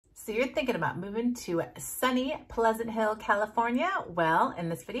So you're thinking about moving to sunny Pleasant Hill, California? Well, in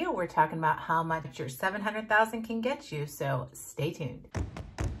this video, we're talking about how much your $700,000 can get you, so stay tuned.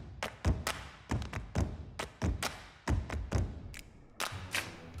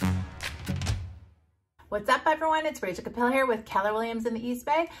 What's up, everyone? It's Rachel Capel here with Keller Williams in the East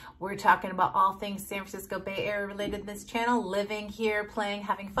Bay. We're talking about all things San Francisco Bay Area related in this channel, living here, playing,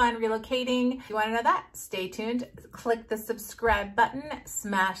 having fun, relocating. If you want to know that, stay tuned. Click the subscribe button,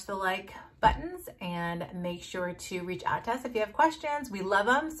 smash the like buttons, and make sure to reach out to us if you have questions. We love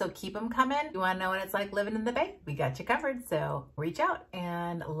them, so keep them coming. If you want to know what it's like living in the Bay, we got you covered, so reach out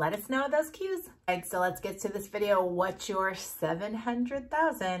and let us know those cues. All right, so let's get to this video. What your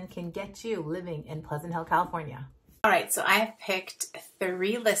 $700,000 can get you living in Pleasant Hill, California. All right, so I have picked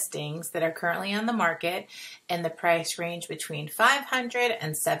 3 listings that are currently on the market in the price range between $500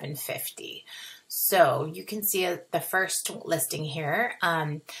 and $750. So you can see the first listing here,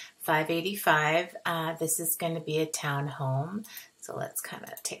 585. This is going to be a townhome. So let's kind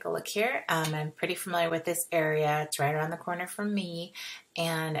of take a look here. I'm pretty familiar with this area. It's right around the corner from me,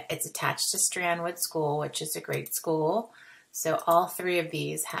 and it's attached to Strandwood School, which is a great school. So all 3 of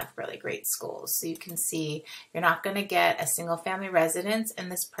these have really great schools. So you can see you're not going to get a single family residence in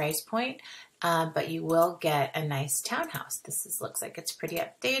this price point, but you will get a nice townhouse. This looks like it's pretty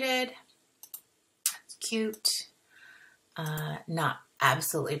updated. It's cute. Not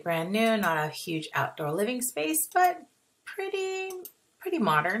absolutely brand new, not a huge outdoor living space, but pretty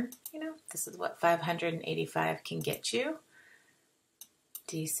modern. You know, this is what 585 can get you.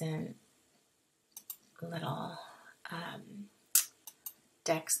 Decent little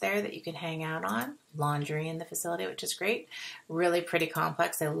decks there that you can hang out on. Laundry in the facility, which is great. Really pretty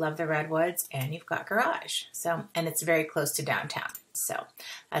complex. I love the redwoods, and you've got garage. So, and it's very close to downtown. So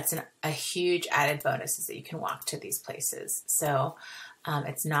that's a huge added bonus, is that you can walk to these places. So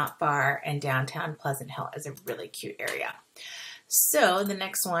it's not far, and downtown Pleasant Hill is a really cute area. So the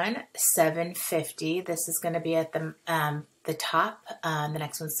next one, 750. This is going to be at the top. The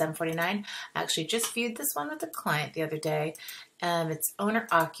next one's 749. I actually just viewed this one with a client the other day. It's owner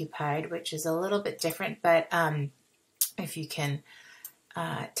occupied, which is a little bit different, but if you can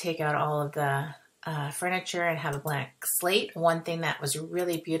take out all of the furniture and have a blank slate. One thing that was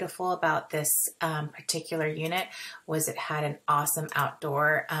really beautiful about this particular unit was it had an awesome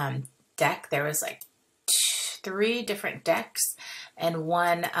outdoor deck. There was like 3 different decks, and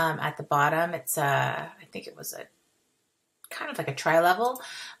one at the bottom. It's I think it was a kind of like a tri-level.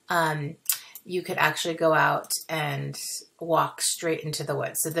 You could actually go out and walk straight into the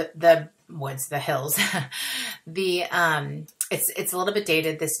woods. So the woods, the hills. It's a little bit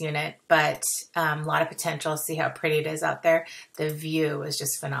dated, this unit, but a lot of potential. See how pretty it is out there. The view is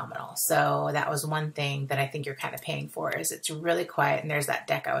just phenomenal. So that was one thing that I think you're kind of paying for, is it's really quiet, and there's that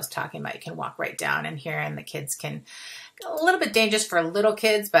deck I was talking about. You can walk right down in here, and the kids can, a little bit dangerous for little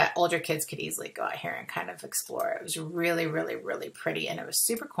kids, but older kids could easily go out here and kind of explore. It was really, really, really pretty, and it was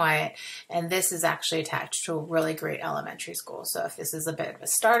super quiet. And this is actually attached to a really great elementary school. So if this is a bit of a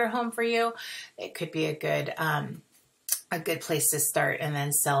starter home for you, it could be a good place to start, and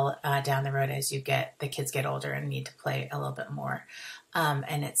then sell down the road as the kids get older and need to play a little bit more.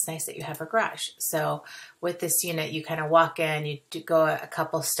 And it's nice that you have a garage. So with this unit, you kind of walk in, you go a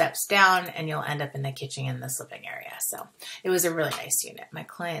couple steps down, and you'll end up in the kitchen in this living area. So it was a really nice unit. My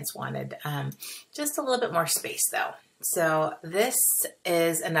clients wanted just a little bit more space though. So this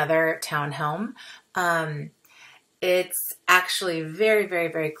is another townhome. It's actually very,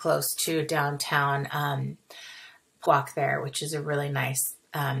 very, very close to downtown walk there, which is a really nice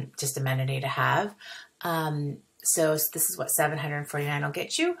just amenity to have. So this is what 749 will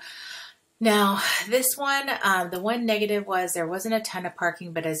get you. Now this one, the one negative was there wasn't a ton of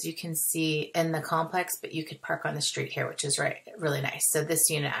parking, but as you can see in the complex, but you could park on the street here, which is really nice. So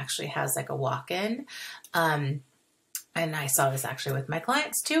this unit actually has like a walk-in. And I saw this actually with my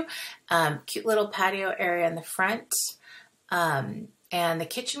clients too. Cute little patio area in the front. And the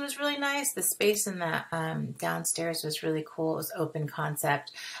kitchen was really nice. The space in the downstairs was really cool. It was open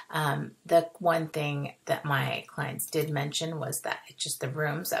concept. The one thing that my clients did mention was that just the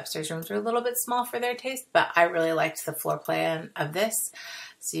upstairs rooms were a little bit small for their taste, but I really liked the floor plan of this.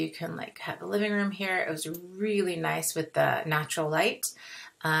 So you can like have the living room here. It was really nice with the natural light.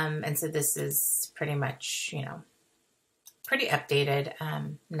 And so this is pretty much, you know, pretty updated,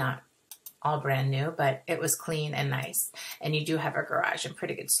 not all brand new, but it was clean and nice. And you do have a garage and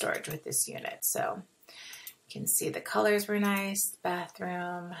pretty good storage with this unit. So you can see the colors were nice,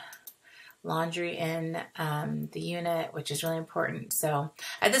 bathroom, laundry in the unit, which is really important. So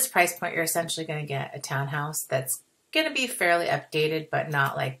at this price point, you're essentially going to get a townhouse that's going to be fairly updated, but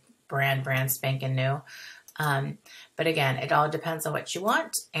not like brand spanking new. But again, it all depends on what you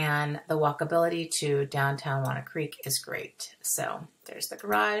want, and the walkability to downtown Walnut Creek is great. So there's the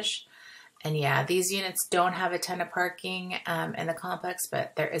garage. And yeah, these units don't have a ton of parking in the complex,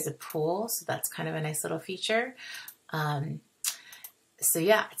 but there is a pool, so that's kind of a nice little feature. So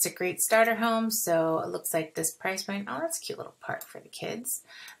yeah, it's a great starter home. So it looks like this price point, oh, that's a cute little park for the kids.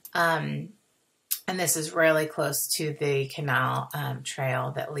 And this is really close to the canal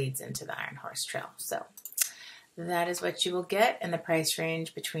trail that leads into the Iron Horse Trail. So that is what you will get in the price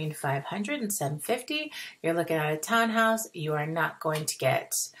range between $500 and $750. You're looking at a townhouse. You are not going to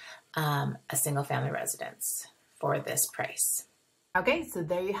get a single family residence for this price. Okay, so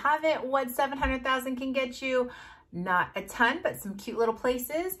there you have it. What $700,000 can get you. Not a ton, but some cute little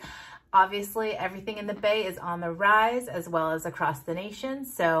places. Obviously, everything in the Bay is on the rise as well as across the nation.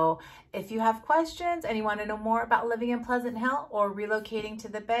 So if you have questions and you want to know more about living in Pleasant Hill or relocating to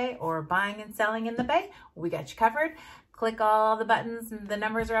the Bay or buying and selling in the Bay, we got you covered. Click all the buttons, the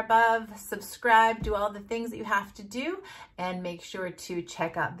numbers are above, subscribe, do all the things that you have to do, and make sure to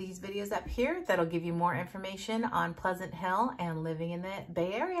check out these videos up here that'll give you more information on Pleasant Hill and living in the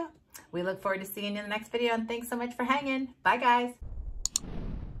Bay Area. We look forward to seeing you in the next video, and thanks so much for hanging. Bye, guys.